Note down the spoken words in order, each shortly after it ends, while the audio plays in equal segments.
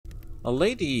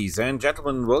Ladies and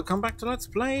gentlemen, welcome back to Let's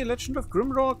Play Legend of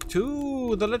Grimrock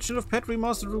 2, the Legend of Pet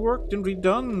Remastered, reworked and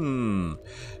redone.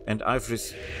 And I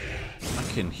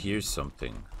can hear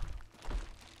something.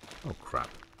 Oh crap.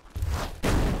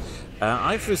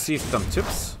 I've received some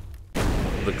tips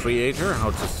from the creator how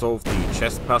to solve the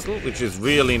chess puzzle, which is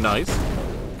really nice,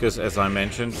 because as I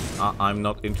mentioned, I'm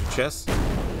not into chess.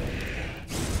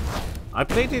 I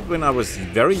played it when I was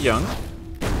very young,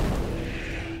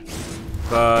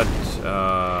 but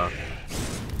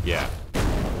yeah.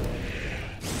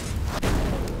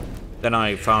 Then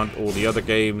I found all the other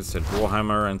games and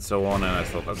Warhammer and so on, and I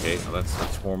thought, okay,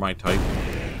 that's more my type.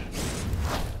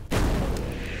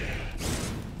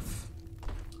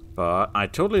 But I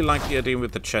totally like the idea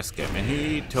with the chess game, and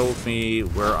he told me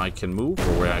where I can move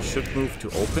or where I should move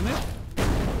to open it.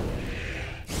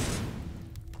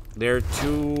 There are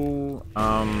two.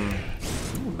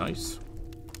 Ooh, nice.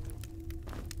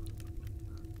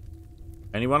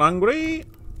 Anyone hungry?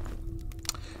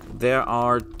 There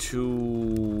are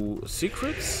two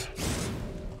secrets.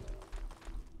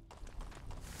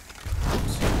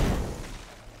 Oops.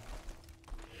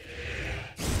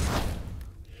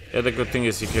 Yeah, the good thing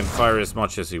is you can fire as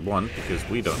much as you want, because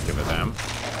we don't give a damn.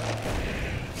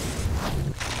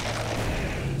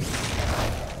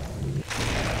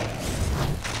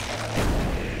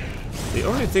 The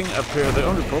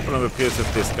only problem appears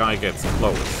if this guy gets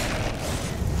close.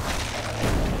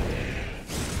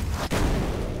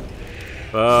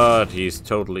 But he's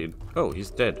totally... Oh, he's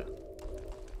dead.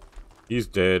 He's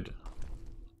dead.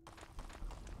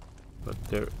 But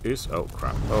there is... Oh,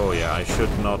 crap. Oh, yeah, I should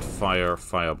not fire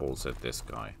fireballs at this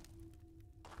guy.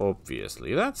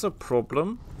 Obviously. That's a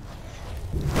problem.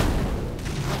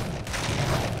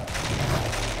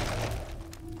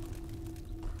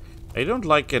 I don't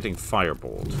like getting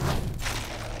fireballed.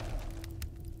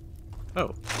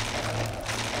 Oh.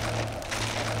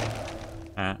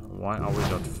 Why are we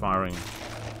not firing?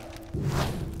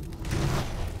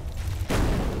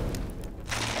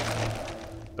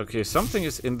 Okay, something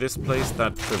is in this place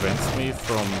that prevents me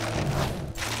from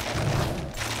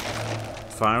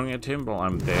firing at him while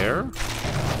I'm there.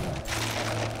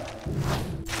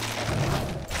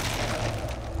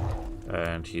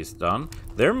 And he's done.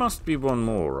 There must be one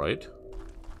more, right?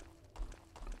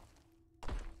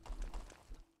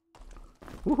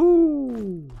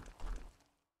 Woohoo!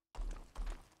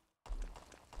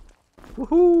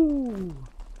 Woohoo!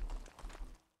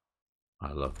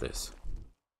 I love this.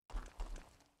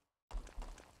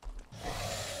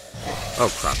 Oh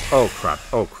crap, oh crap,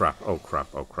 oh crap, oh crap,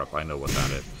 oh crap. I know what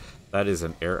that is. That is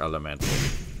an air elemental.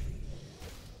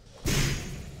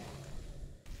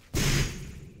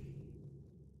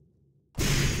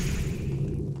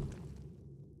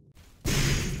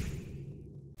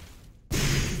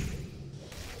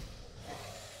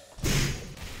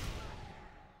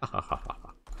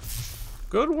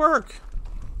 Good work!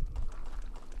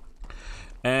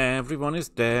 Everyone is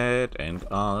dead and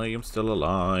I am still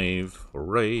alive.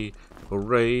 Hooray,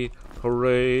 hooray,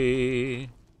 hooray.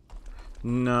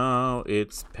 Now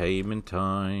it's payment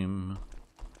time.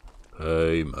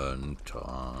 Payment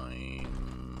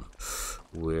time.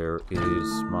 Where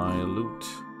is my loot?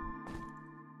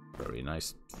 Very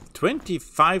nice.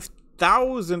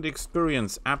 25,000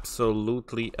 experience.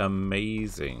 Absolutely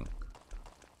amazing.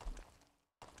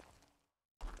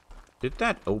 Did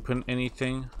that open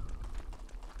anything?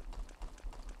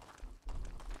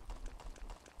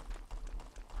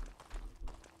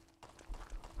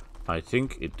 I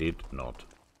think it did not.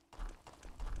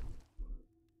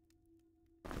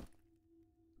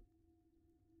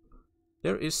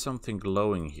 There is something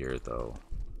glowing here, though.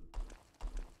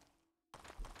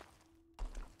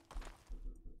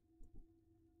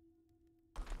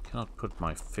 Cannot put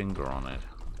my finger on it.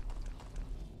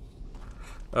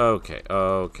 Okay.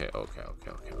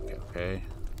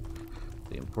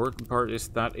 The important part is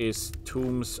that is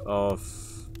tombs of...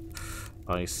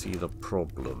 I see the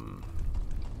problem.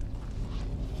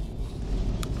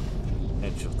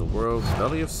 Edge of the world,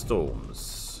 Valley of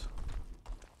Storms.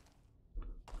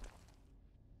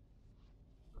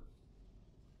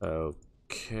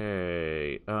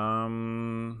 Okay.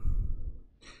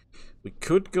 We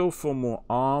could go for more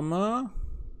armor.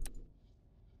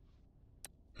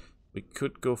 We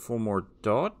could go for more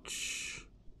dodge.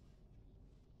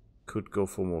 Could go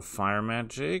for more fire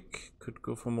magic. Could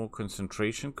go for more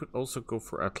concentration. Could also go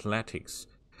for athletics.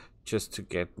 Just to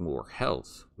get more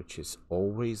health. Which is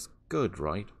always good,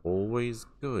 right? Always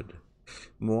good.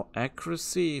 More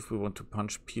accuracy if we want to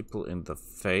punch people in the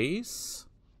face.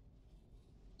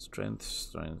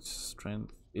 Strength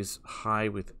is high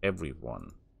with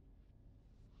everyone.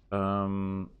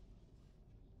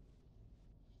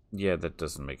 Yeah, that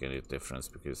doesn't make any difference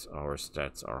because our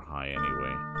stats are high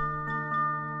anyway.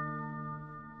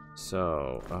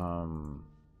 So,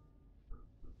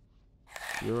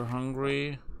 you're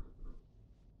hungry.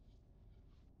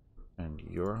 And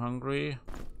you're hungry.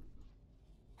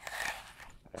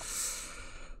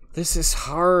 This is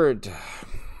hard.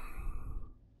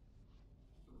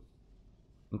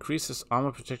 Increases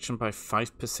armor protection by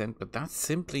 5%, but that's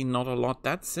simply not a lot.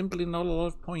 That's simply not a lot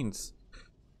of points.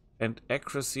 And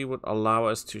accuracy would allow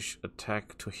us to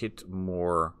attack to hit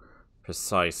more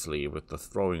precisely with the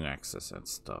throwing axes and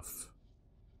stuff.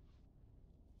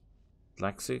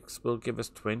 Laxix will give us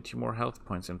 20 more health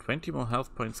points, and 20 more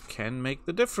health points can make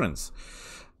the difference.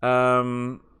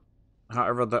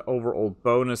 However, the overall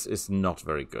bonus is not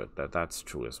very good. That's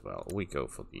true as well. We go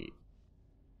for the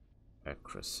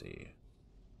accuracy.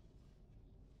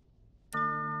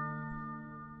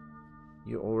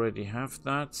 You already have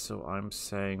that, so I'm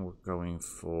saying we're going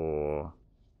for...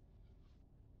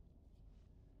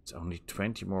 It's only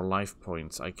 20 more life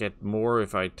points. I get more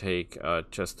if I take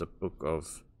just a book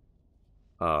of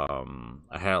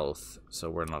health, so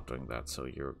we're not doing that. So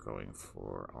you're going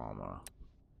for armor.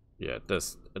 Yeah, it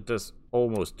does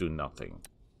almost do nothing.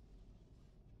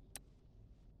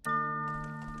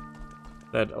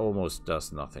 That almost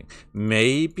does nothing.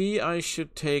 Maybe I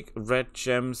should take red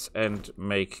gems and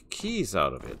make keys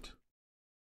out of it.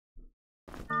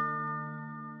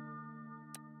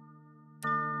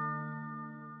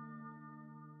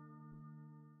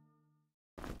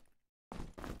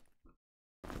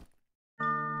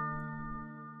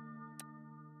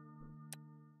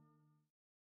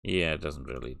 Yeah, it doesn't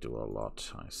really do a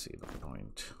lot. I see the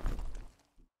point.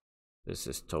 This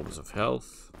is tomes of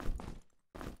health.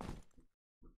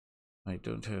 I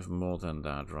don't have more than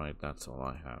that, right? That's all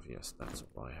I have. Yes, that's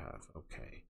all I have.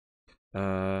 Okay.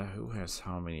 Who has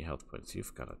how many health points?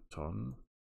 You've got a ton.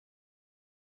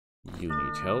 You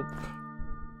need help.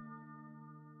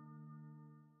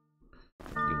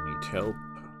 You need help.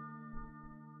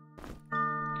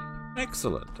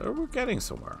 Excellent. We're getting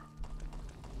somewhere.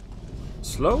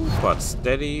 Slow but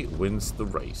steady wins the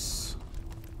race.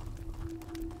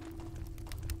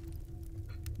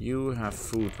 You have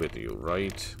food with you,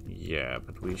 right? Yeah,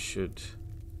 but we should,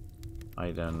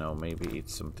 I don't know, maybe eat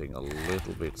something a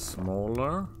little bit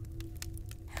smaller.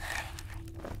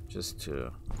 Just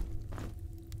to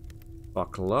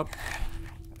buckle up.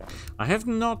 I have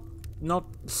not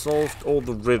solved all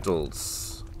the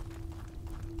riddles.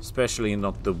 Especially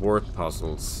not the word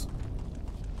puzzles.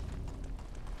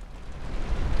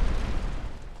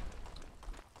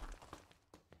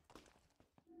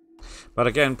 But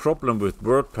again, problem with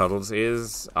word puzzles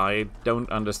is I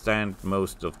don't understand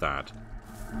most of that.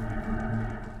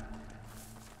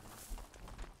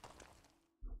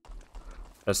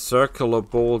 A circular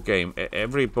ball game.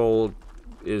 Every ball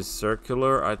is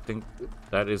circular. I think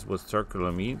that is what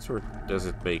circular means. Or does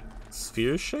it make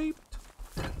sphere shaped?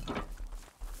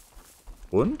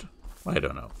 Und? I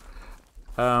don't know.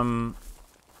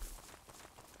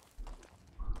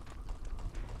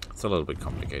 It's a little bit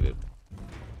complicated.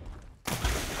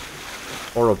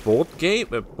 Or a ball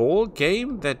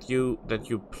game that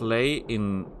you play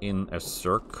in a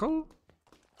circle?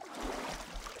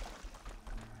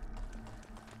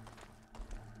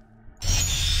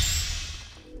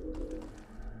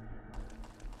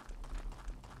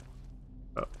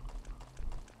 Oh.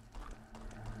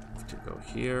 Have to go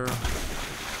here.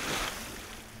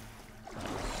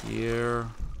 Here.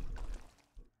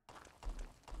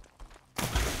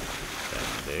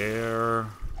 And there.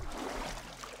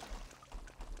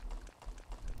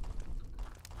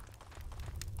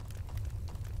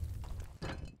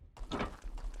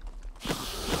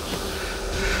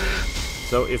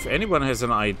 So if anyone has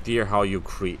an idea how you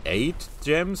create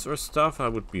gems or stuff, I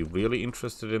would be really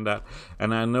interested in that.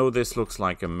 And I know this looks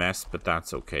like a mess, but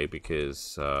that's okay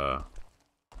because,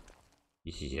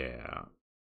 yeah,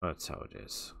 that's how it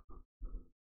is.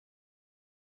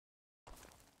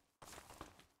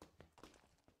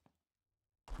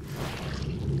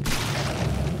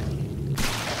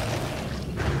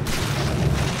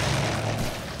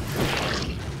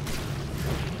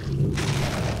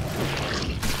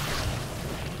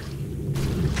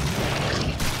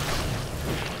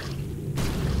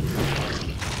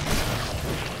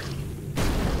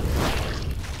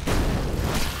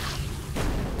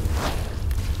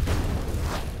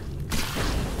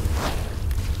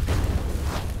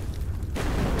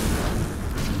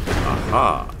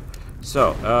 Aha.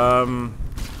 So,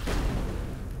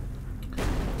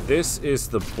 this is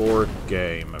the board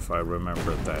game, if I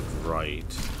remember that right.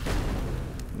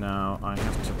 Now, I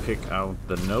have to pick out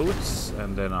the notes,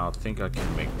 and then I'll think I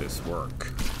can make this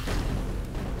work.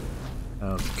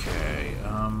 Okay,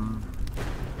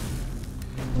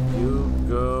 you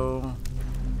go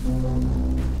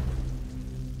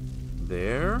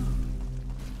there.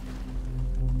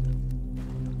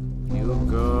 You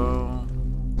go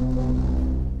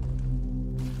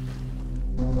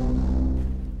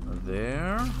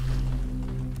there.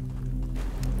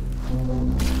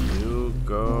 You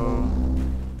go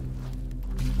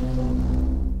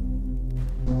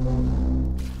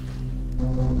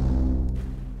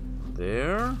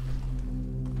there.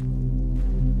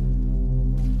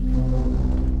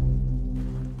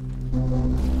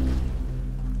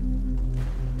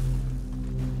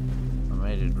 I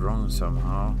made it wrong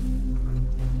somehow.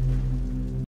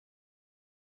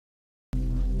 I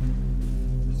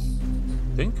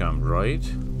think I'm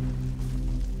right.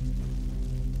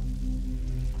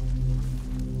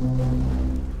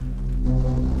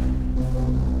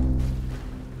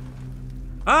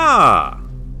 Ah!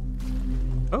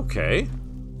 Okay.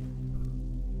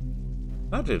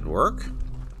 That did work.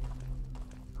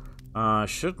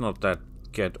 Should not that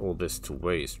get all this to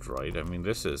waste, right? I mean,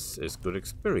 this is good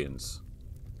experience.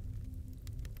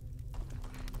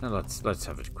 Now let's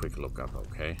have a quick look up,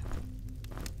 okay?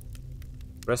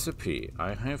 Recipe.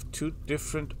 I have 2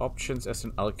 different options as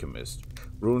an alchemist.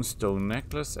 Runestone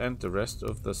necklace and the rest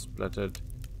of the splattered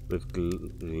with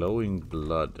glowing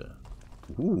blood.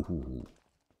 Ooh.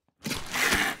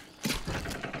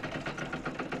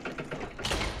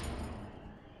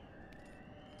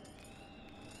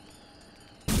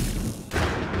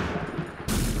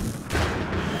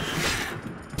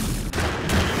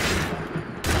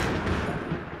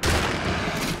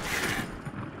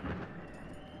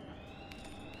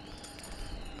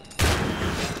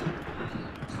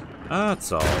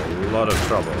 That's a lot of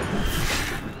trouble.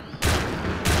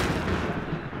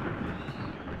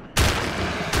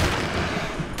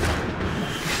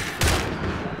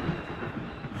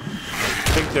 I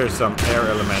think there's some air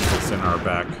elementals in our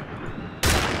back.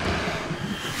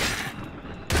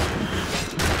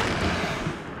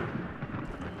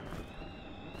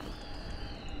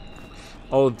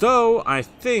 Although I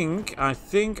think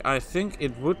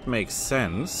it would make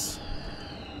sense.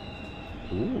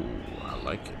 Ooh, I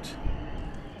like it.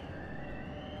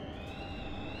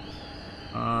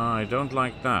 I don't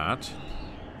like that.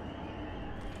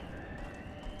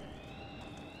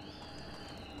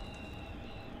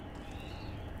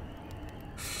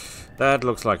 That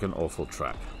looks like an awful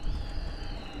trap.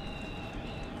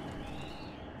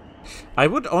 I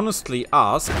would honestly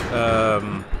ask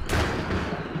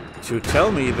to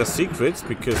tell me the secrets,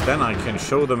 because then I can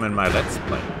show them in my Let's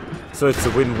Play. So it's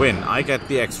a win-win. I get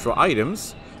the extra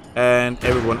items, and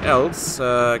everyone else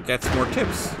gets more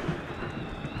tips.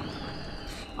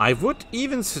 I would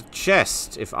even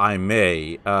suggest, if I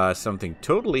may, something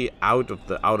totally out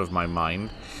of my mind.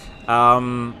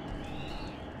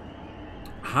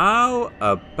 How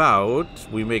about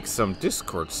we make some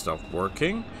Discord stuff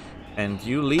working, and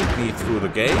you lead me through the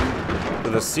game to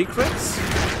the secrets?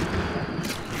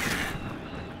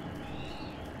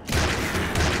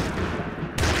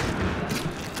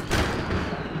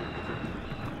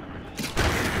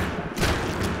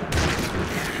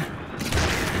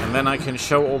 And then I can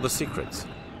show all the secrets.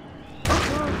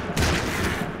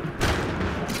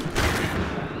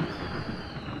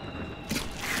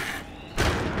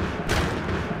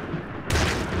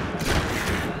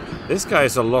 This guy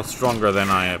is a lot stronger than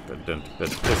I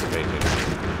anticipated.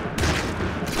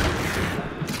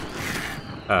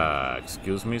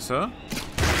 Excuse me, sir?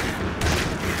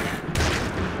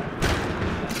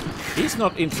 He's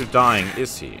not into dying,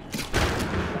 is he?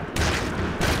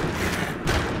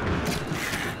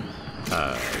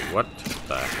 What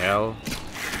the hell?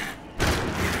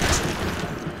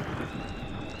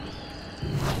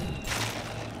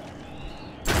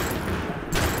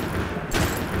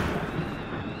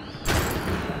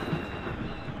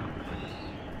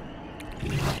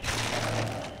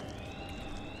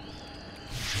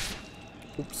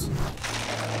 Oops.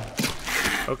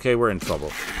 Okay, we're in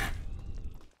trouble.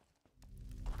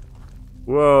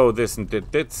 Whoa, this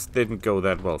didn't go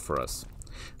that well for us.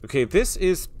 Okay, this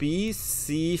is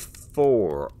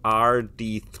BC4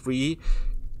 RD3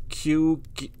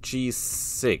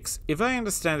 QG6. If I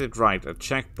understand it right, a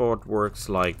checkboard works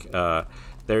like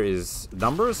there is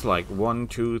numbers like 1,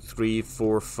 2, 3,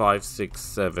 4, 5, 6,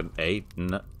 7, 8,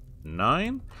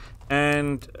 9,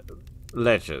 and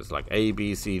letters like A,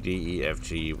 B, C, D, E, F,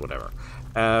 G, whatever.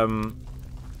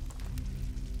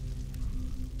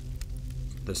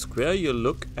 The square you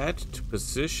look at to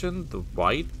position the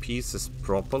white pieces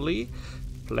properly.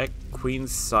 Black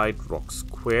queen's side rock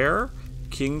square.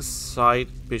 King's side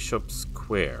bishop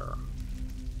square.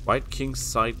 White king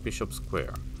side bishop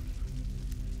square.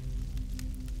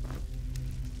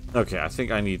 Okay, I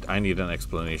think I need an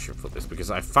explanation for this because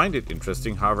I find it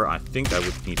interesting. However, I think I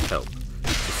would need help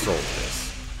to solve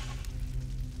this.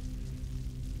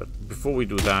 But before we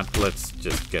do that, let's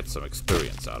just get some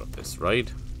experience out of this,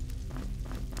 right?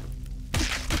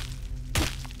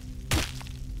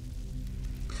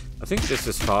 I think this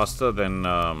is faster than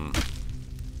oh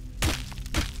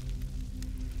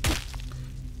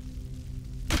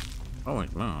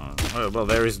wait, no. Well,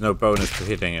 there is no bonus to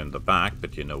hitting in the back,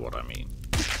 but you know what I mean.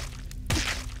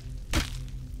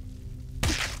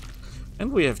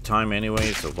 And we have time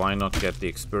anyway, so why not get the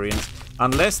experience?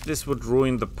 Unless this would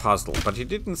ruin the puzzle. But he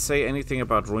didn't say anything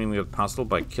about ruining the puzzle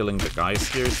by killing the guys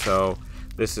here, so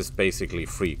this is basically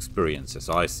free experience as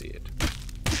I see it.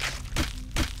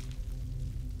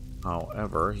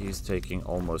 However, he's taking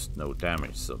almost no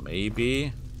damage, so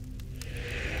maybe...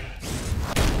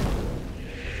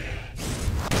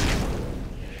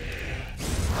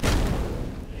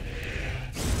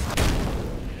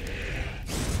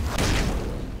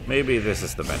 maybe this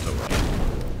is the better way.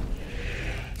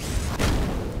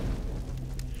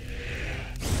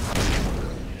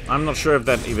 I'm not sure if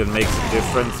that even makes a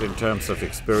difference in terms of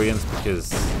experience,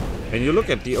 because when you look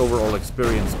at the overall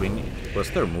experience we need...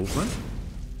 Was there movement?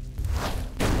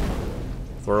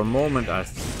 For a moment I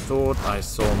thought I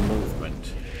saw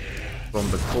movement from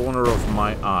the corner of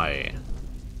my eye.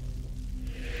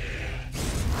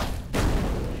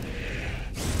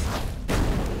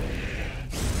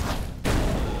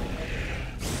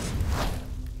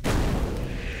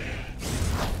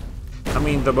 I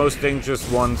mean, the most dangerous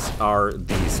ones are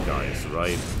these guys,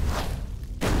 right?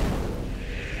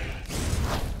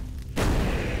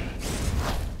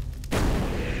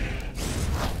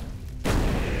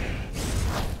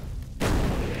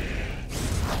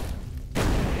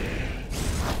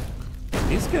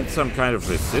 These get some kind of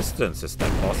resistance, is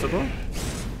that possible?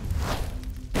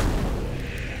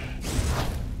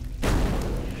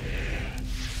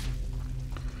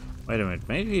 Wait a minute,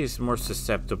 maybe he's more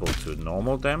susceptible to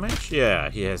normal damage? Yeah,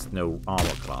 he has no armor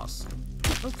class.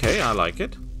 Okay, I like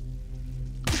it.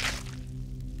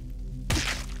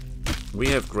 We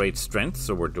have great strength,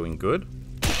 so we're doing good.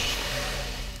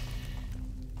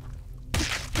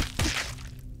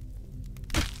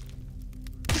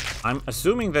 I'm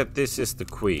assuming that this is the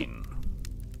queen.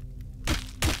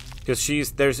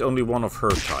 Because there's only one of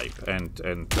her type, and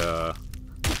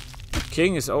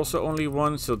king is also only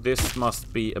one, so this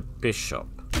must be a bishop.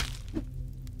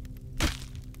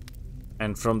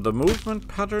 And from the movement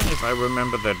pattern, if I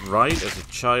remember that right, as a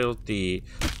child, the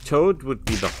toad would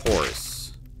be the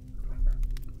horse.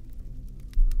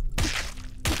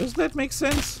 Does that make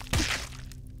sense?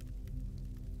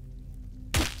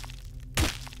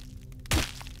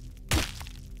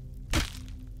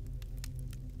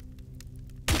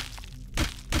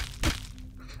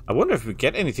 I wonder if we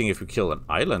get anything if we kill an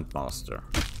island master.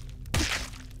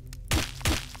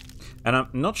 And I'm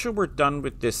not sure we're done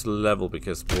with this level,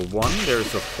 because for one,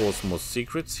 there's of course more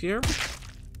secrets here.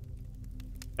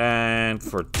 And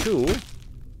for two,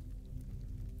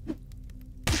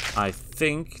 I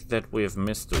think that we have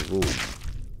missed a room.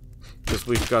 Because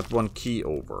we've got one key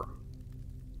over.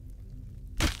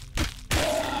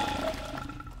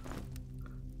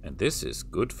 And this is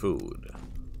good food.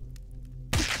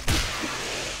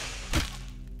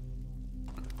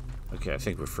 Okay, I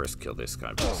think we first kill this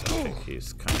guy because I think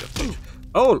he's kind of dangerous.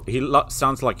 Oh, he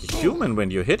sounds like a human when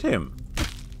you hit him.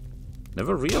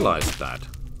 Never realized that.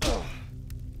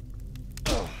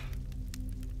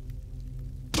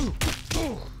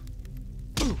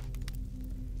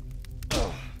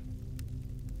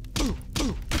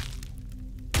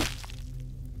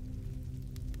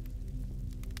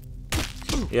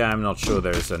 Yeah, I'm not sure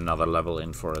there's another level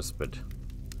in for us, but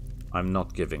I'm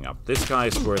not giving up. This guy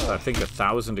is worth, I think,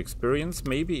 1,000 experience,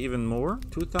 maybe even more.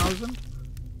 2,000?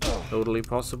 Totally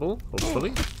possible,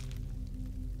 hopefully.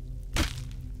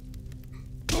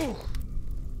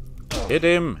 Hit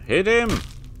him! Hit him!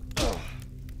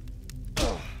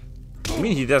 I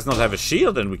mean, he does not have a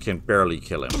shield and we can barely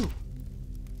kill him.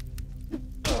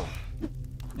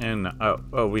 And,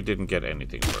 oh, we didn't get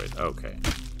anything for it. Okay.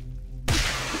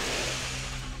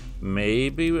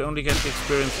 Maybe we only get the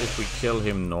experience if we kill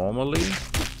him normally.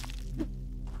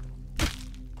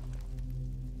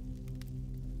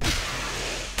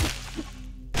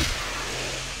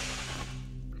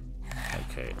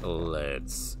 Okay,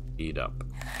 let's eat up.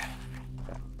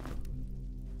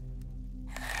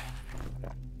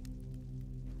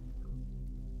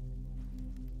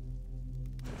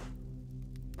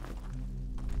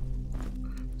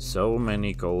 So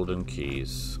many golden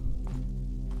keys.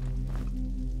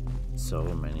 So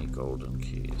many golden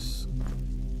keys.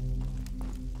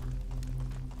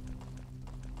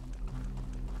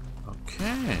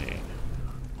 Okay.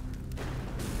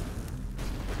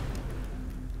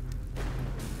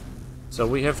 So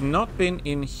we have not been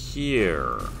in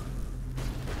here.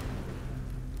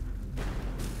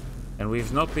 And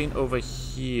we've not been over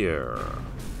here.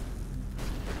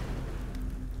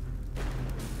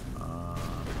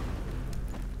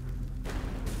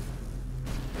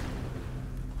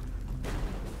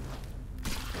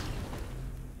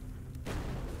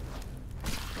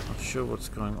 Not sure what's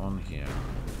going on here.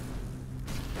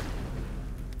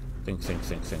 Think. So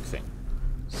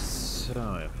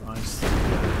if I see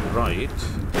that right,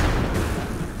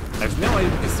 I have no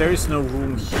idea because there is no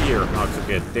room here how to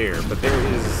get there, but there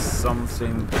is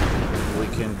something we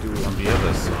can do on the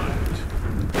other side.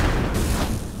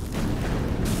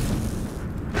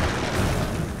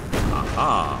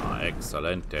 Aha,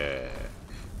 excelente.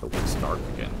 Oh, it's dark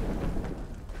again.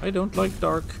 I don't like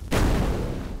dark.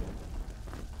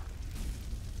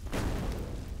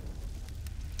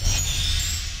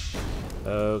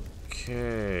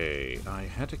 Okay, I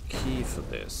had a key for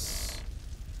this.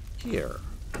 Here.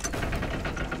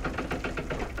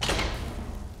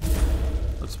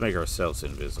 Let's make ourselves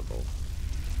invisible.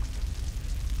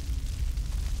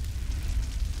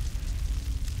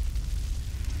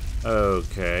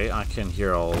 Okay, I can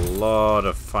hear a lot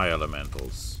of fire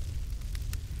elementals.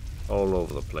 All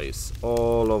over the place.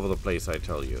 All over the place, I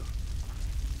tell you.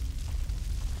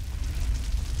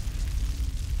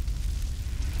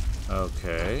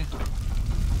 Okay.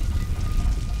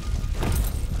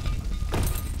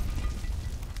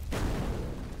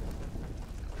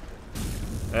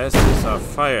 As these are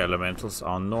fire elementals,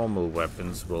 our normal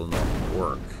weapons will not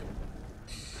work.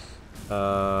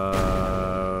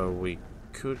 We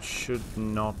should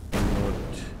not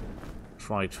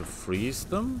try to freeze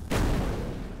them.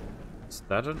 Is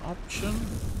that an option?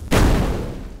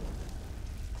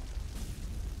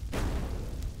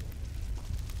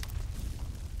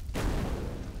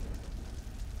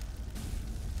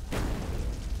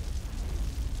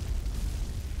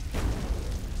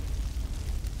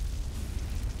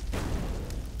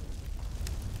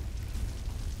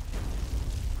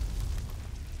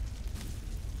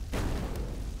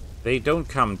 They don't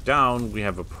come down, we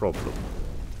have a problem.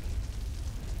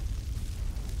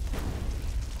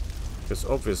 Because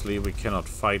obviously we cannot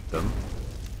fight them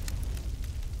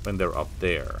when they're up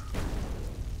there.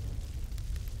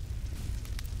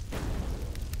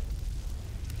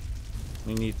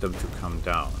 We need them to come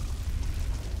down.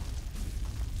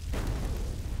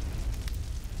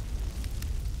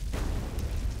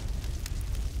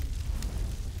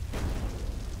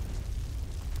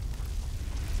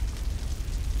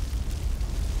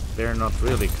 They're not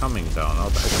really coming down.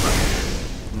 Oh,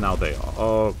 crap. Now they are.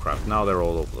 Oh, crap. Now they're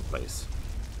all over the place.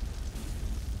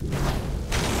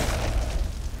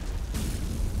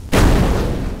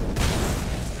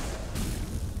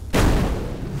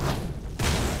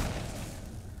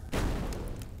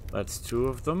 That's two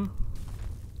of them.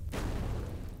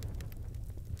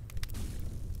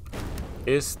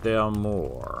 Is there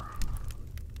more?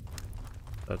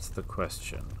 That's the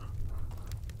question.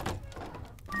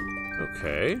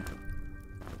 Okay.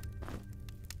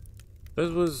 This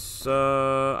was,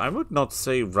 I would not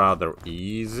say rather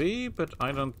easy, but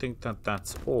I don't think that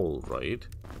that's all right.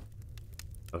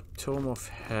 A Tome of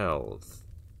Health.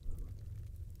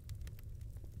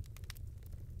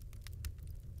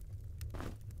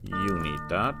 You need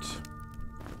that.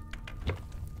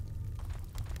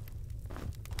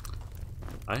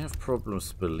 I have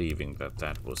problems believing that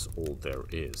that was all there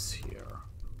is here.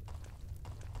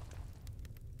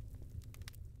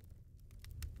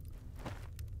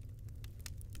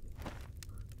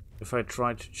 If I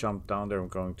try to jump down there, I'm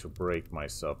going to break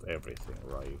myself everything,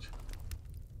 right?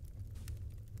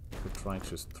 Could try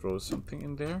to throw something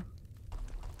in there.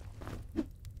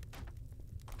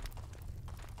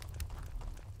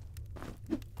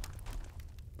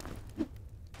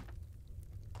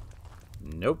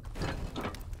 Nope.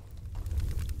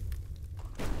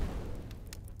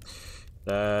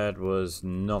 That was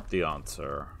not the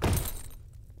answer.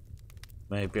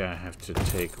 Maybe I have to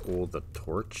take all the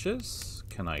torches?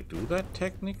 Can I do that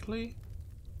technically?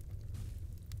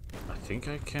 I think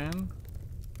I can.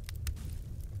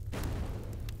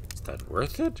 Is that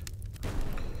worth it?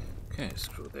 Okay,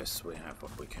 screw this. We have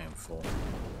what we came for.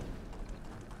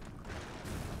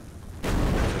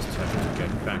 Just have to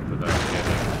get back without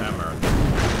getting hammered.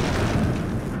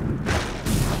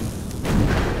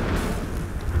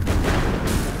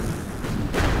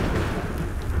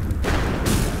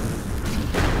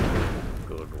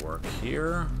 Good work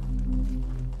here.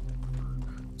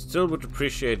 Still would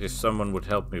appreciate if someone would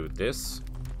help me with this.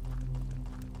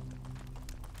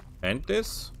 And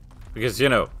this? Because, you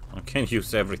know, I can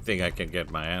use everything I can get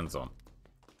my hands on.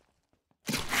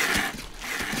 Oh,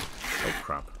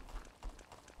 crap.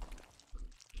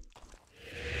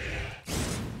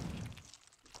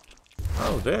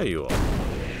 Oh, there you are.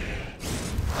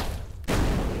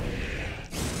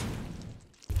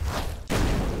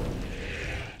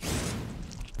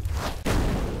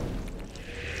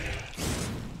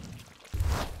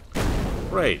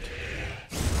 Great.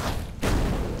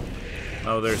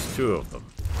 Oh, there's two of them.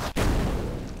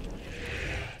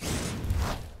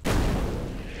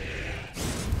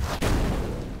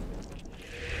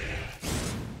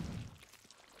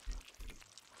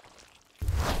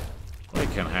 We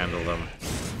can handle them.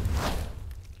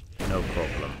 No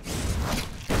problem.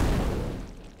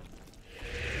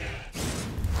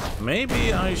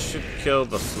 Maybe I should kill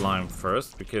the slime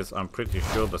first, because I'm pretty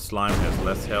sure the slime has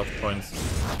less health points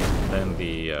than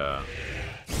the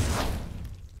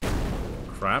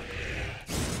crap.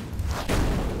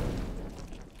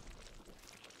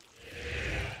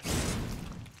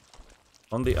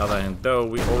 On the other hand, though,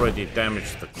 we already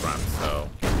damaged the crab, so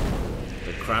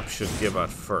the crab should give out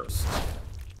first.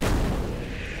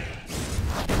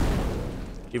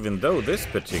 Even though this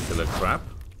particular crab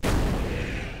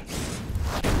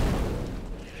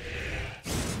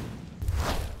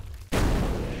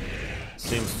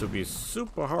seems to be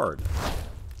super hard.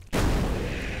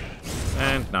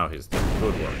 And now he's dead.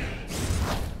 Good work.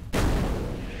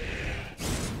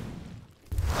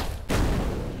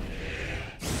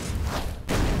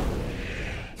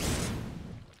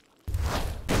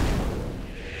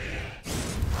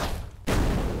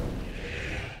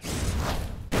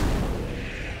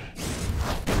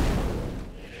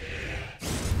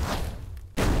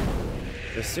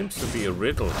 There seems to be a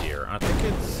riddle here. I think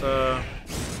it's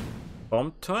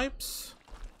bomb types?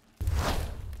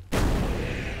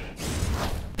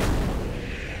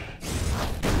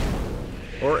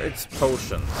 Or it's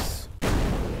potions.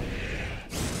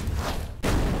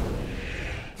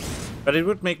 But it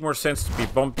would make more sense to be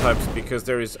bomb types because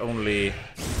there is only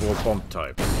 4 bomb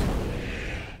types.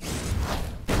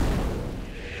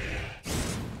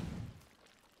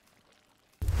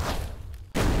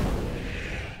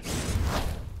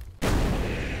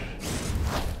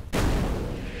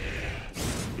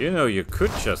 You know, you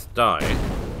could just die.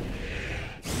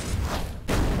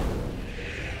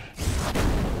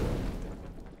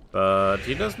 But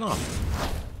he does not.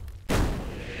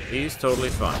 He's totally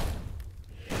fine.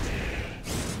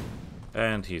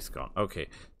 And he's gone. Okay,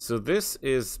 so this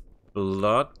is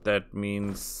blood, that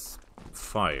means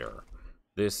fire.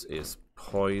 This is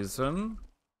poison.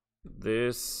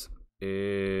 This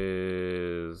is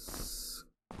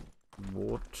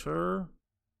water.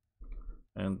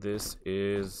 And this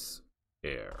is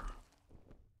air.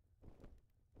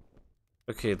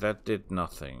 Okay, that did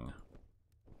nothing.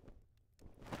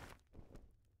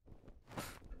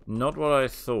 Not what I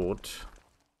thought.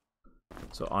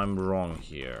 So I'm wrong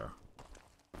here.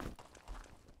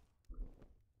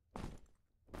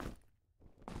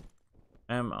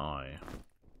 Am I?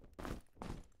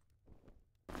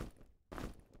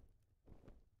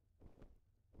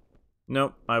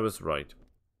 Nope, I was right.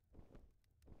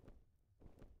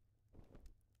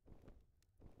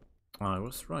 I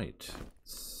was right.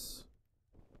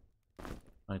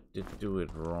 I did do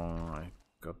it wrong. I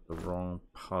got the wrong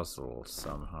puzzle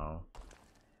somehow.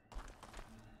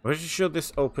 Pretty sure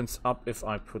this opens up if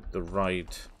I put the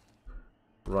right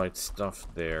stuff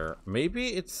there.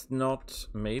 Maybe it's not.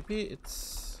 Maybe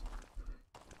it's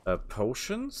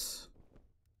potions.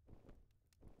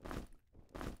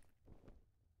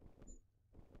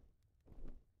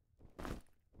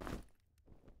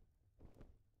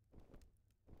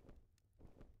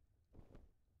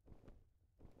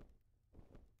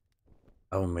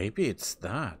 Oh, maybe it's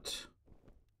that.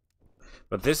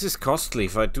 But this is costly.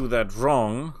 If I do that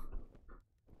wrong,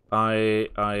 I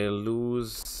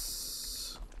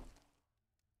lose.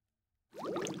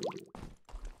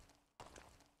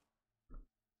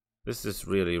 This is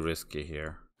really risky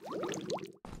here.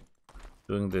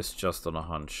 Doing this just on a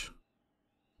hunch.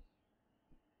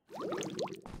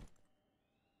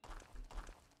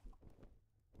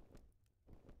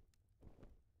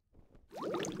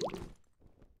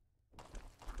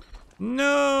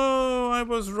 No, I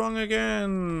was wrong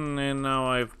again, and now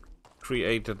I've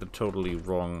created the totally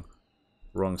wrong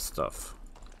stuff.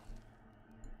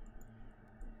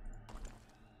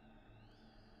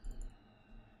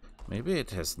 Maybe it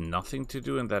has nothing to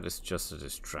do, and that is just a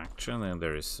distraction, and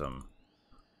there is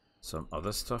some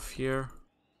other stuff here.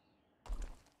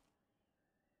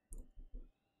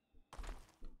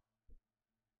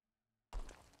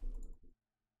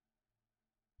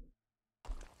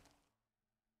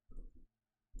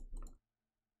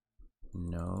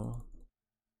 No.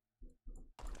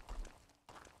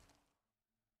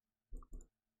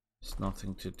 It's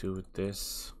nothing to do with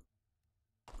this.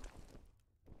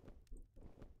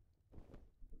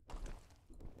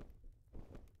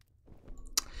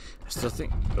 I still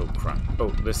think... Oh crap. Oh,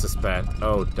 this is bad.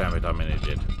 Oh damn it, I'm an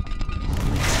idiot.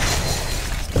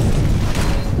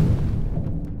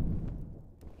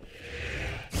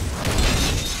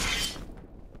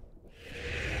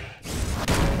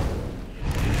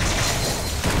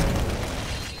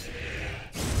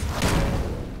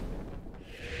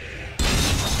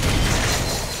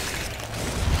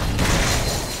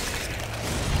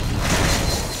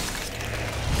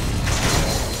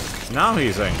 Now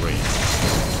he's angry.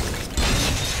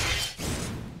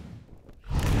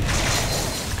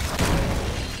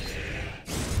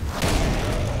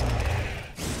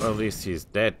 Well, at least he's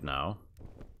dead now.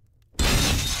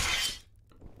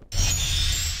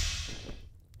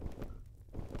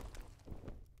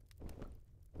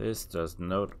 This does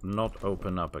not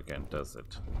open up again, does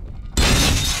it?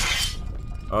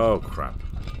 Oh crap.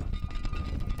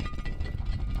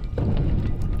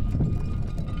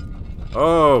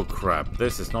 Oh crap,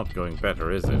 this is not going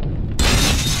better, is it?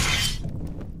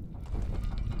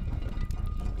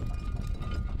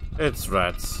 It's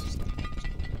rats.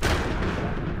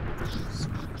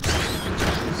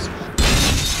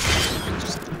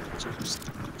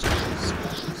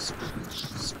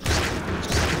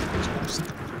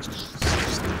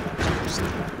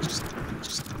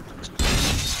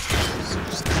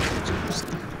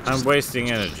 I'm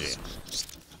wasting energy.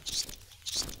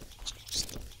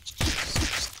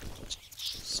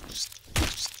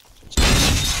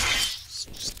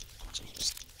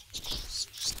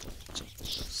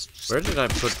 Where did I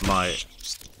put my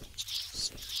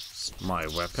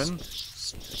weapon?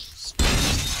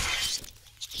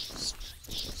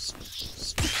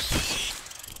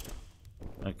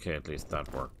 Okay, at least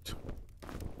that worked.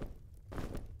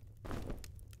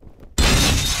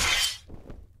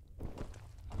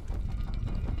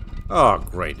 Oh,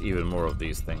 great, even more of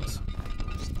these things.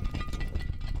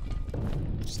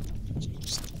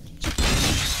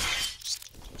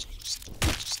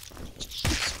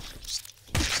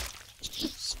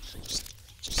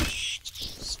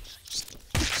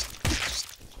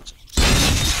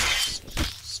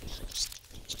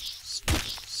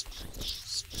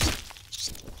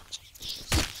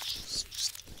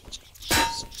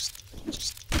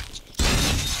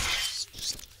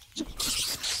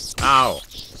 Ow!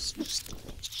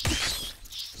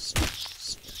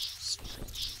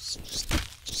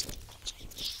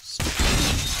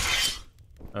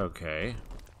 Okay.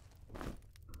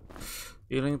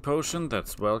 Healing potion,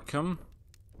 that's welcome.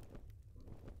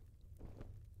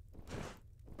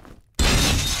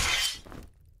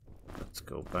 Let's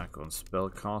go back on spell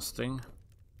casting.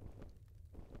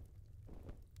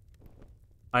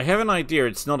 I have an idea,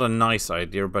 it's not a nice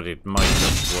idea, but it might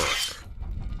just work.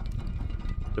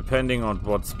 Depending on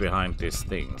what's behind these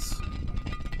things.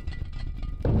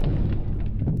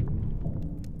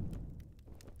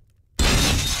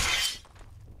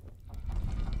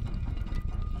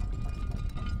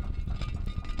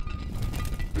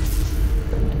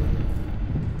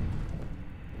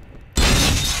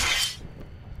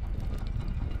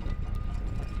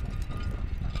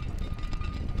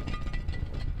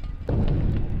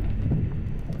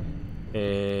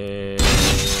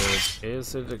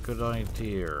 Is it a good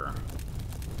idea?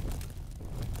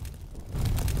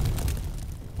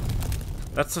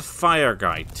 That's a fire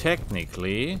guy.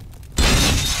 Technically,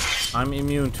 I'm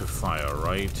immune to fire,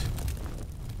 right?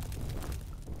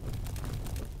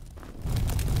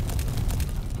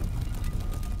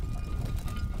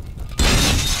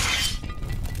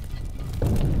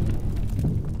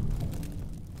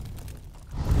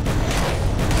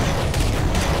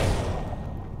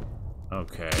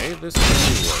 Okay, this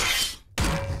could be worse.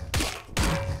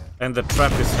 And the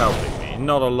trap is helping me.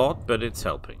 Not a lot, but it's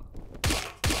helping.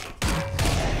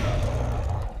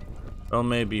 Well,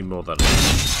 maybe more than a lot.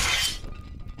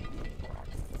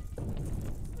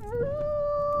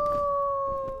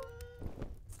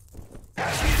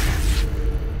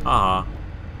 Ah.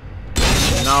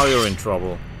 Now you're in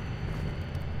trouble.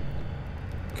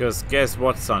 Because guess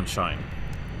what, sunshine?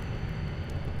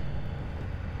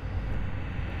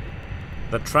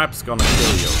 The trap's gonna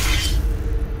kill you.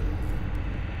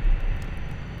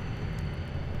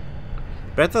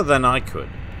 Better than I could.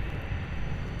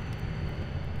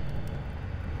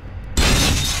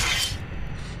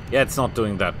 Yeah, it's not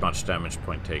doing that much damage,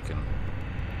 point taken.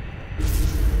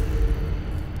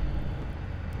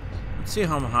 Let's see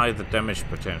how high the damage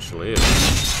potential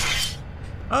is.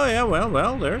 Oh yeah,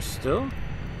 well, there's still...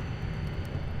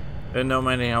 No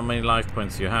matter how many life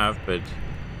points you have, but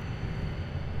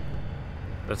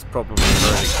that's probably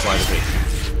hurting quite a bit.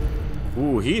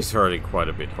 Ooh, he's hurting quite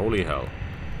a bit. Holy hell.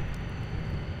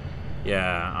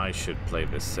 Yeah, I should play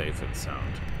this safe and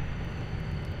sound.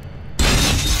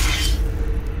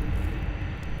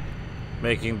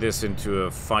 Making this into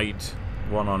a fight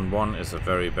one-on-one is a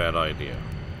very bad idea.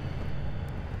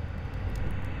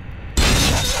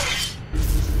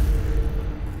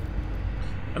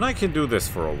 And I can do this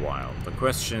for a while. The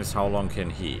question is, how long can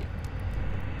he?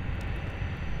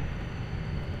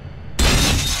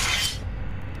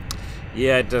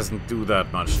 Yeah, it doesn't do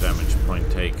that much damage,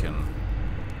 point taken.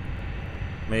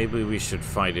 Maybe we should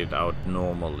fight it out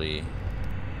normally.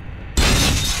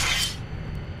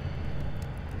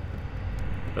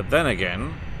 But then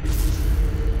again,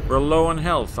 we're low on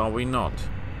health, are we not?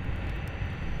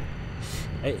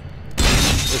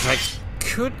 If I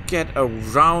could get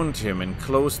around him and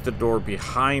close the door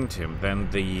behind him, then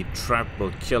the trap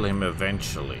will kill him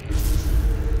eventually.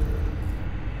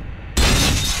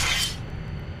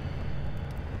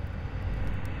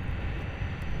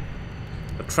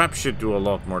 The trap should do a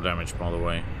lot more damage, by the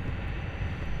way.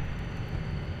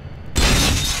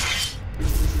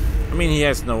 I mean, he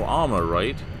has no armor,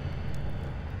 right?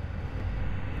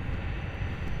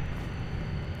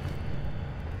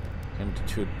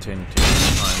 To 10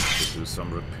 times to do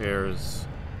some repairs.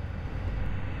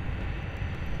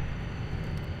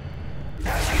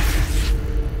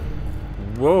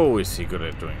 Whoa, is he good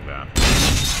at doing that?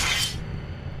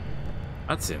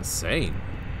 That's insane.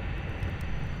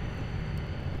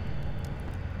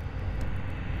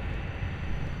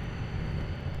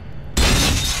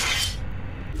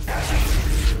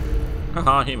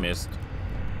 Haha, he missed.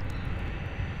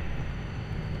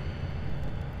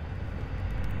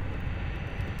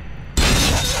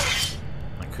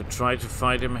 Could try to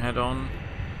fight him head on.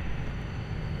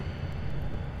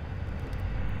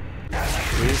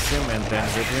 Freeze him and then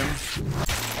hit him.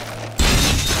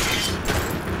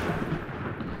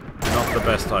 Not the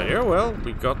best idea. Well,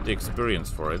 we got the experience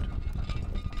for it.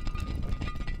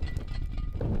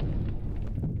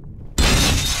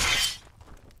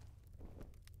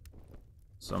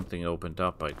 Something opened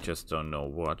up, I just don't know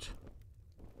what.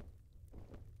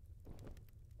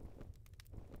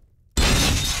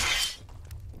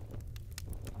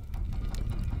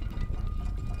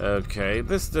 Okay,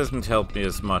 this doesn't help me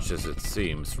as much as it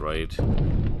seems, right?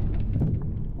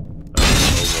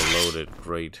 Overloaded,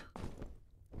 great.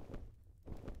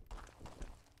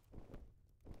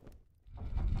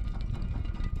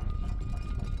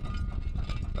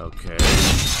 Okay.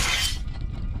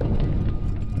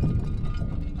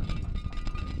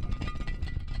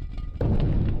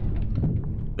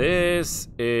 This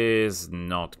is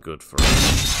not good for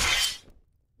us.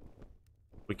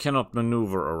 We cannot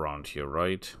maneuver around here,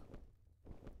 right?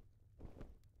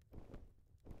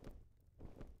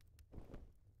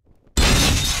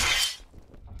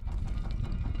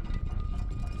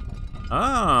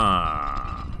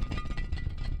 Ah!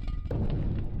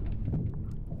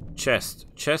 Chest.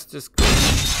 Chest is good.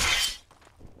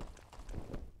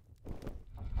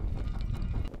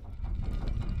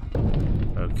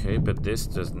 Okay, but this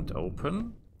doesn't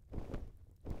open.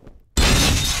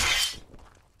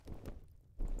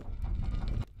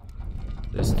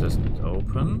 This doesn't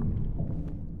open.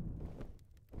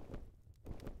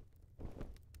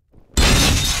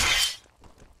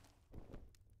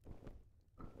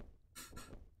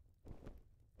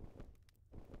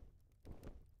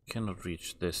 Cannot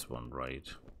reach this one, right?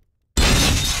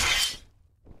 I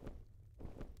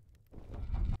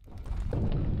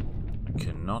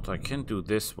cannot. I can do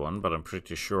this one, but I'm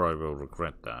pretty sure I will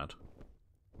regret that.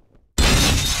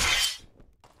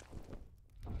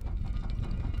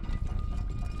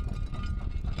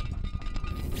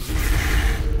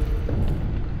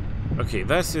 Okay,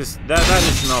 that is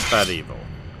not that evil.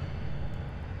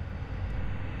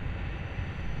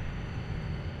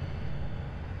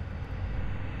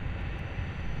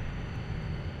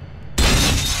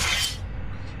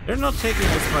 They're not taking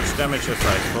as much damage as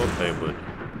I thought they would.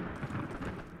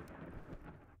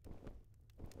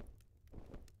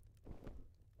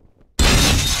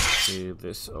 Okay,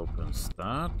 this opens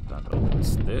that. That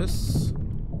opens this.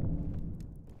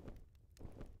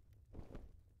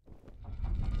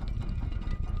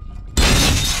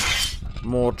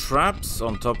 More traps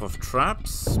on top of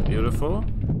traps. Beautiful.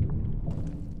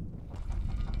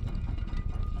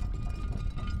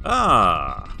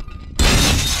 Ah!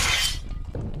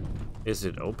 Is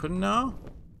it open now?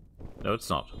 No, it's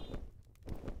not.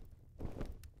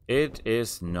 It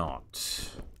is not.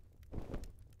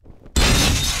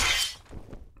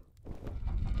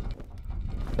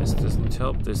 This doesn't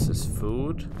help. This is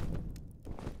food.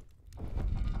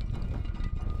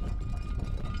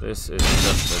 This is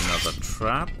just another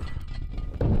trap.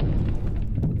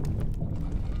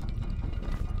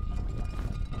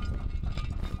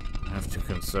 I have to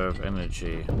conserve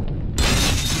energy.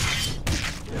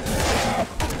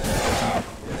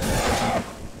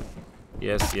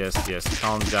 Yes, yes, yes.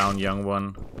 Calm down, young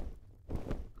one.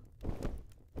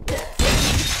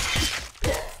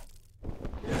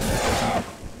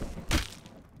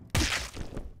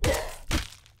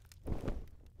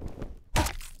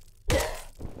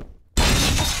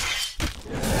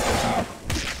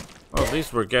 Well, at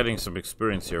least we're getting some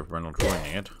experience here if we're not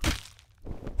ruining it.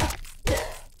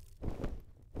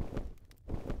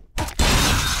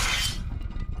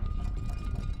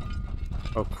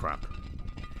 Oh crap.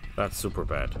 That's super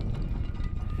bad.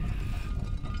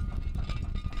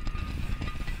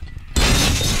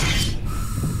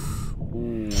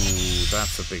 Ooh,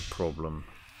 that's a big problem.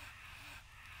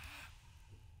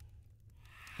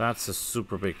 That's a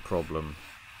super big problem.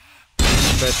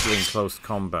 Especially in close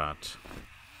combat.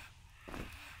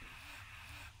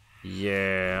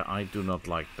 Yeah, I do not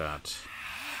like that.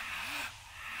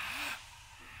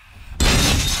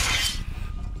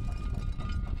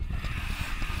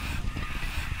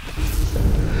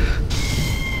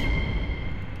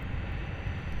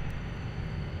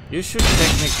 You should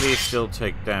technically still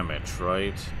take damage,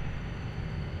 right?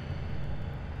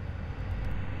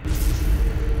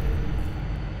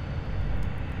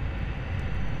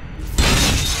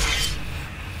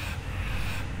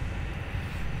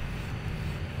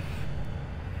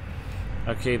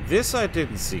 Okay, this I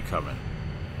didn't see coming.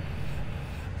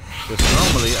 Because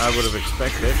normally I would have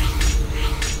expected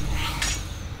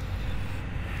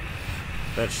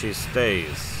that she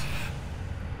stays.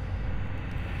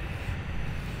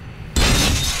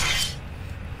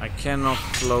 I cannot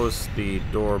close the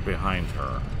door behind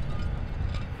her.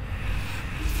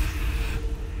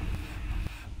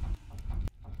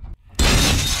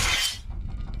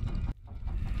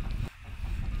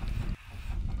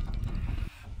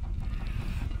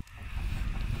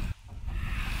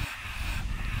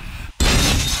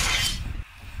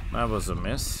 That was a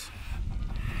miss.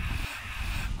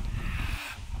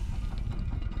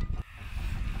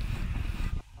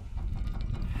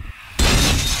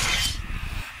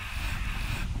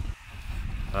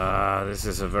 This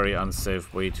is a very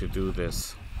unsafe way to do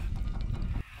this.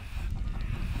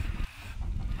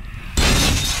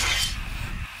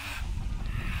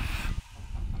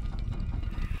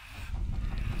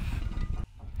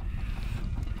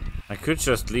 I could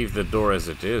just leave the door as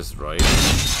it is, right?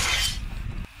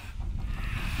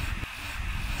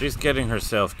 She's getting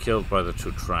herself killed by the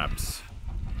two traps.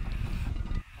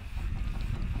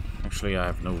 Actually, I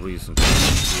have no reason to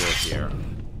interfere here.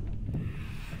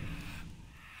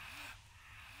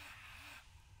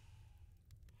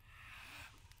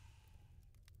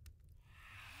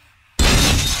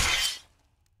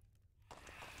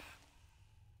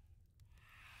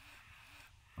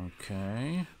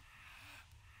 Okay.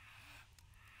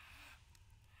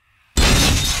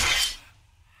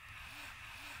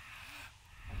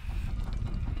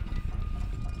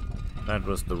 That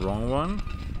was the wrong one.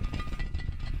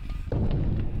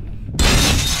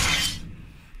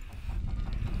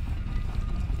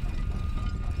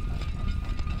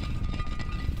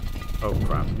 Oh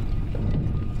crap.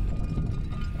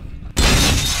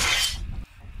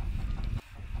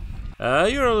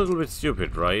 You're a little bit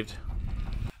stupid, right?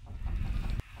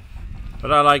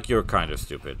 But I like your kind of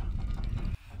stupid.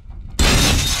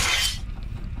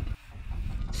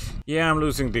 Yeah, I'm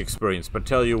losing the experience, but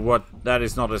tell you what, that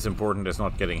is not as important as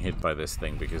not getting hit by this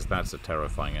thing, because that's a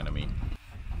terrifying enemy.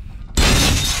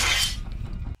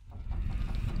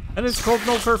 And it's called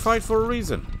No Fair Fight for a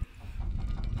reason.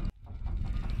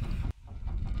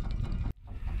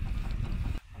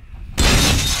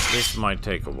 This might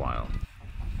take a while.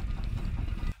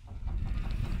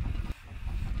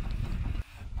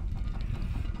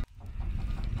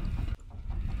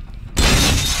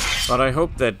 But I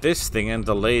hope that this thing and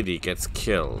the lady gets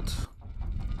killed.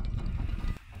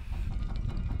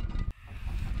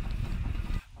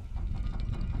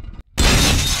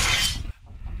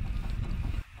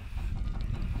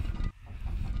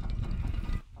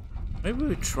 Maybe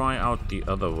we try out the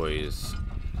other ways.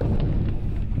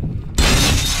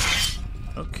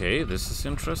 Okay, this is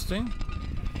interesting.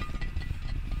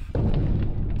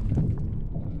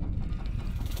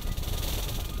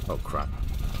 Oh crap.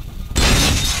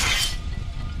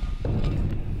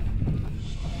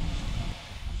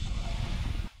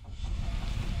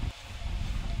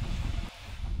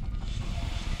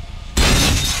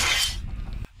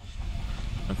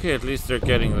 Okay, at least they're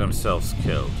getting themselves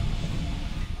killed.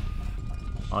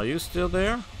 Are you still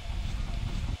there?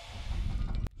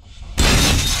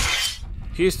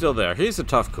 He's still there. He's a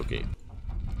tough cookie.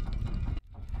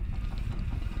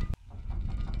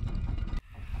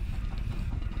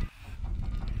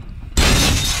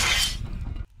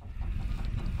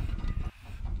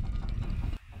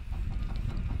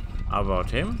 How about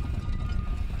him?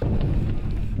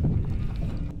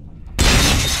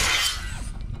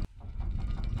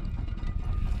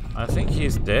 I think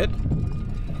he's dead.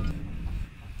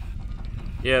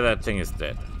 Yeah, that thing is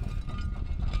dead.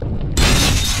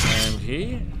 And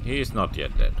he's not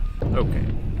yet dead. Okay.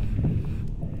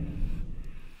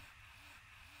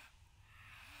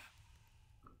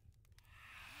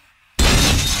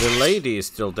 The lady is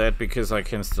still dead because I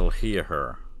can still hear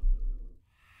her.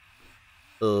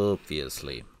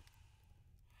 Obviously.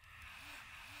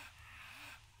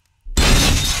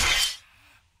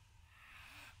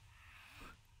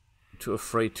 Too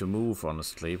afraid to move,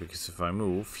 honestly, because if I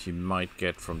move, he might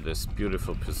get from this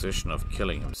beautiful position of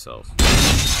killing himself.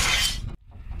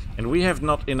 And we have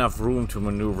not enough room to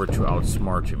maneuver to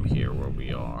outsmart him here where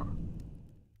we are.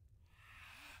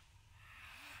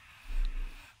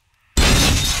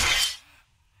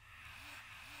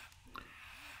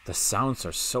 The sounds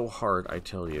are so hard, I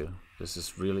tell you. This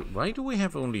is really... Why do we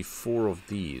have only 4 of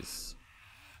these?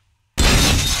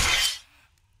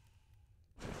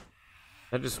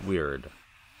 That is weird.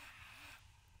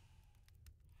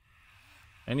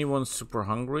 Anyone super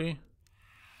hungry?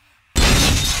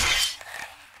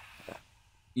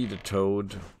 Eat a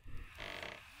toad.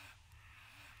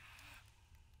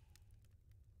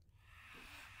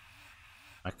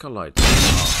 Acolyte.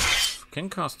 Oh, can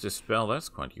cast this spell, that's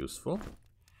quite useful.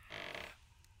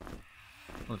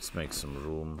 Let's make some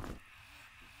room.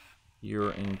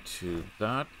 You're into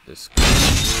that. This goes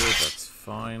here, that's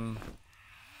fine.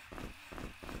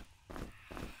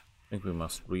 I think we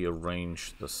must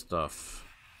rearrange the stuff.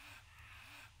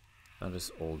 That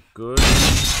is all good.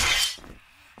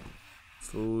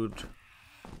 Food.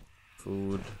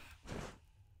 Food.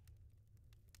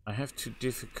 I have 2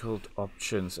 difficult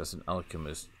options as an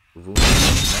alchemist.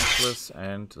 Runestone necklace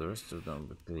and the rest of them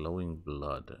with glowing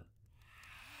blood.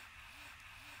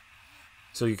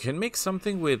 So you can make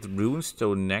something with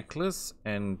runestone necklace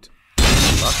and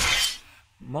blood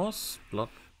moss? Blood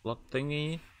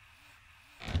thingy?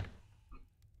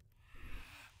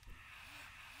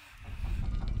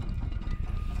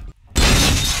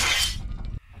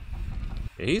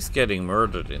 He's getting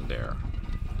murdered in there.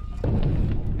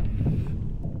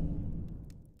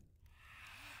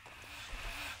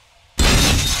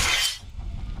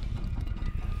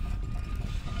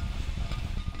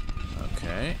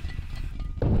 Okay.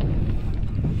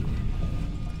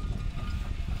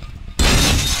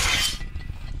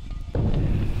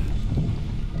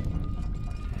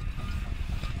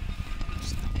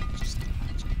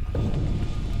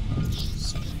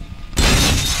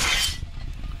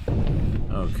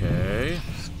 Okay.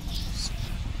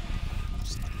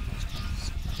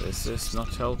 This is not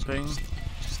helping.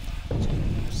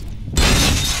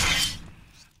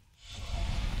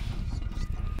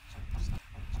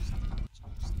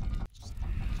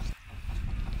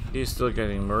 He's still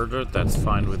getting murdered, that's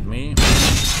fine with me.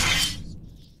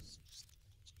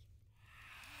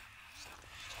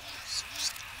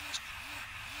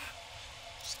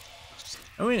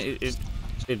 I mean,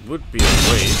 it would be a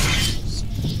waste.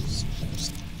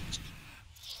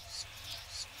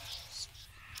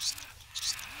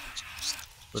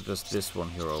 But does this one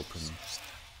here open?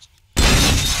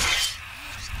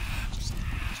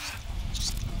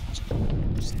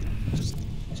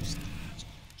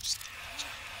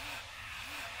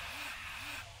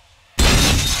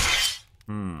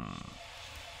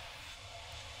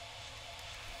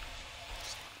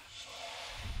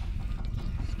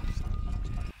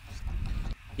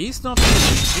 He's not moving,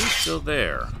 he's still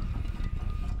there.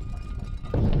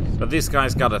 But this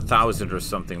guy's got 1,000 or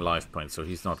something life points, so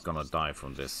he's not gonna die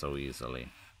from this so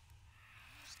easily.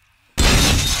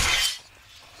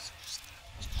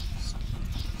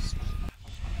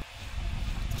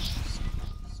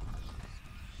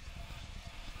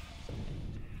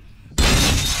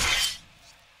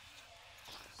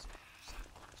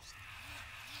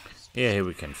 Yeah, here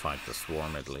we can fight the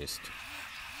swarm at least.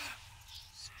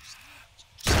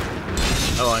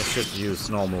 Oh, I should use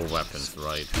normal weapons,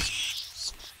 right?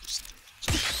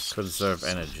 Conserve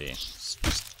energy.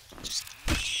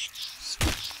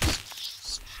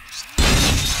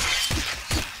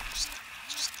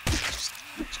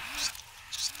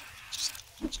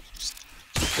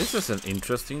 This is an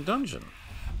interesting dungeon.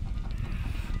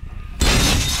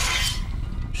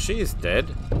 She is dead.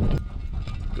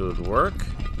 Good work.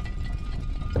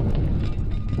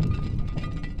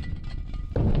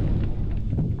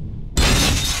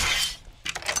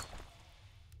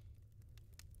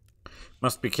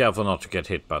 Must be careful not to get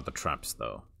hit by the traps,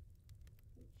 though.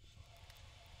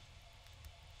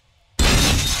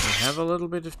 We have a little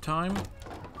bit of time,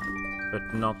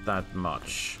 but not that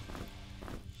much.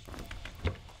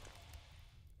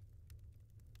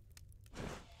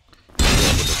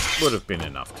 Yeah, would have been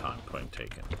enough time, point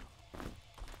taken.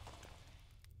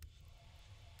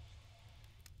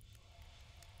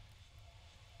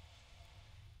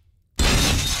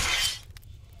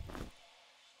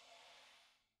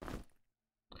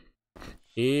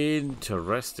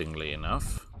 Interestingly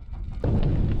enough,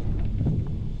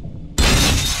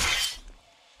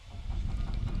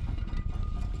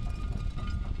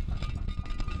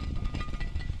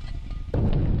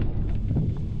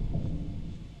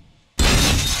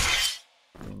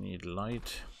 we need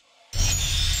light.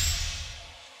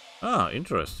 Ah,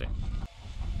 interesting.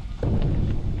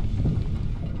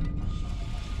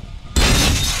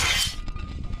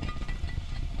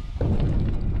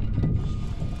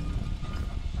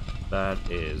 That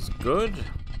is good.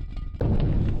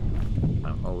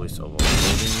 I'm always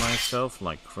overloading myself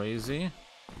like crazy.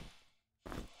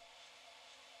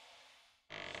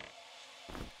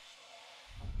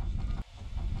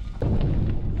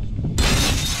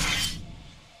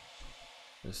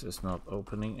 This is not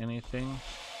opening anything.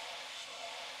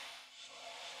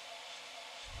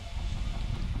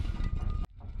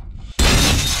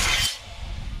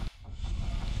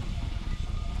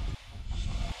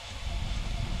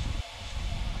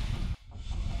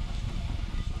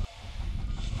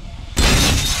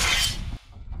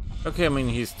 Okay, I mean,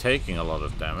 he's taking a lot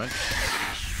of damage.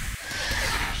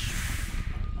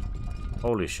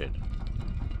 Holy shit.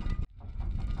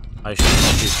 I should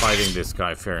not be fighting this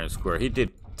guy fair and square. He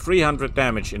did 300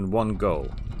 damage in one go.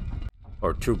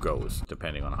 Or 2 goes,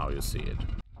 depending on how you see it.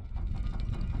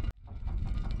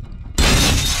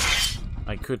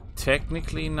 I could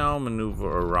technically now maneuver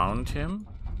around him.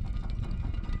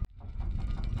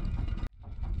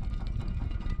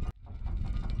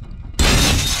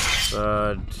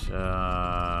 But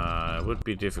it would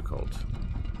be difficult.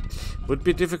 Would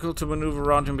be difficult to maneuver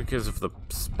around him because of the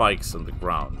spikes on the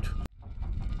ground.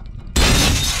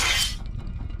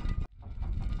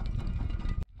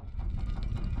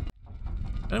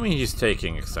 I mean, he's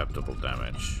taking acceptable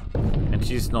damage. And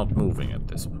he's not moving at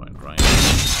this point, right?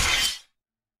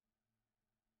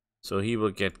 So he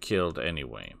will get killed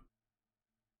anyway.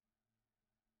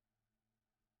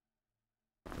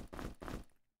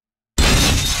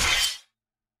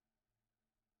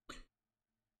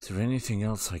 Is there anything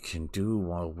else I can do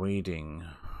while waiting?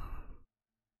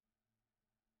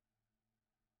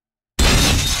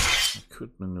 I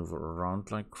could maneuver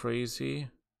around like crazy.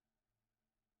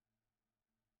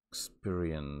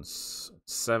 Experience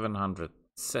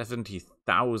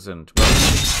 770,000. Well,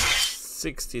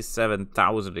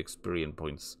 67,000 experience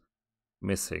points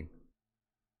missing.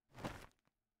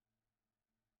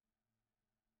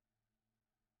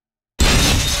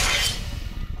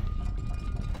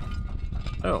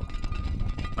 Oh,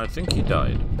 I think he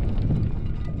died.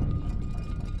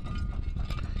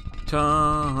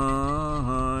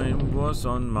 Time was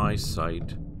on my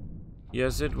side.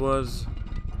 Yes, it was.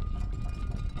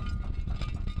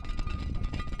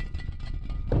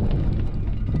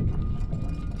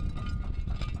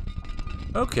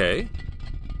 Okay.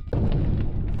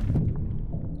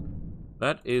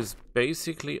 That is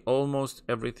basically almost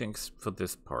everything for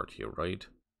this part here, right?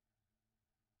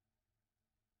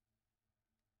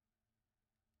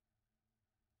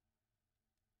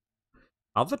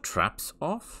 Are the traps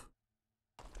off?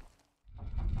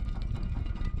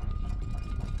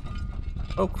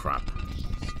 Oh crap.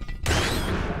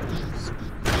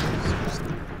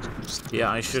 Yeah,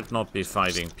 I should not be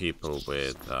fighting people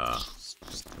with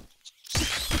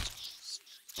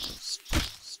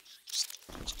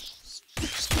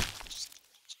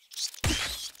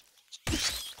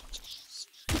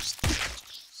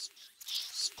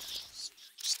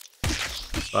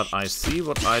but I see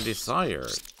what I desire.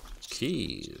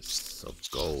 Keys of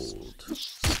gold.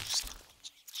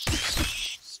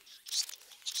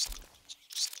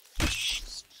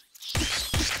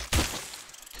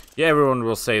 Yeah, everyone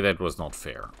will say that was not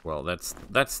fair. Well,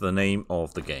 that's the name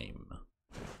of the game.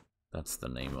 That's the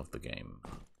name of the game.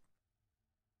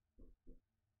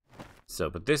 So,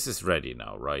 but this is ready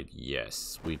now, right?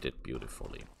 Yes, we did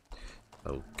beautifully.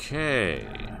 Okay.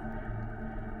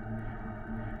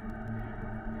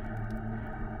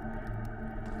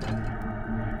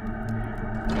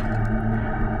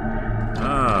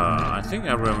 I think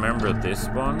I remember this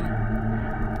one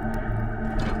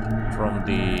from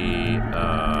the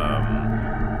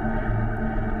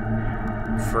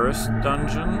first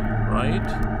dungeon, right?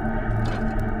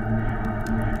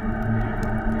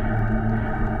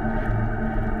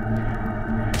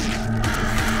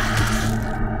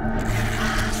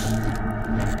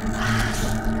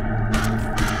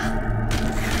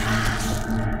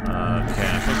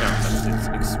 It's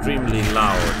extremely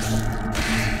loud.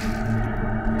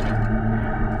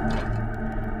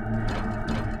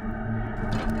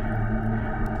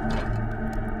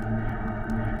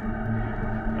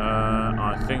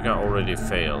 I think I already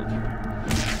failed.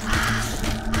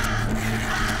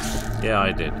 Yeah,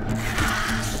 I did.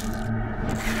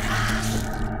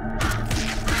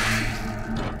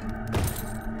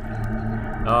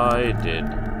 I did.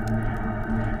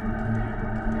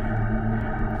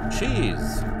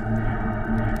 Jeez.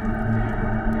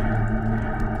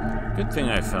 Good thing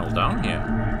I fell down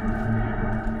here.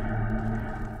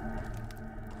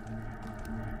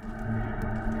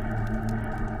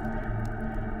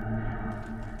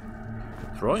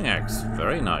 Throwing axe,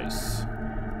 very nice.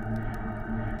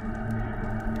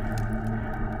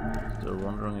 Still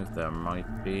wondering if there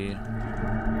might be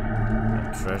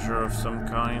a treasure of some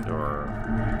kind or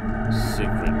a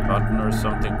secret button or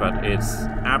something, but it's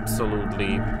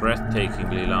absolutely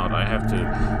breathtakingly loud. I have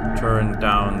to turn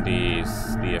down the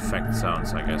effect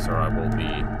sounds, I guess, or I will be...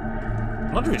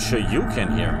 I'm not really sure you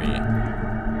can hear me.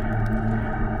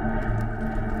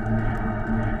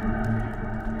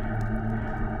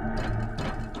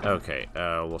 Okay,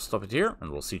 we'll stop it here,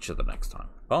 and we'll see each other next time.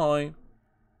 Bye!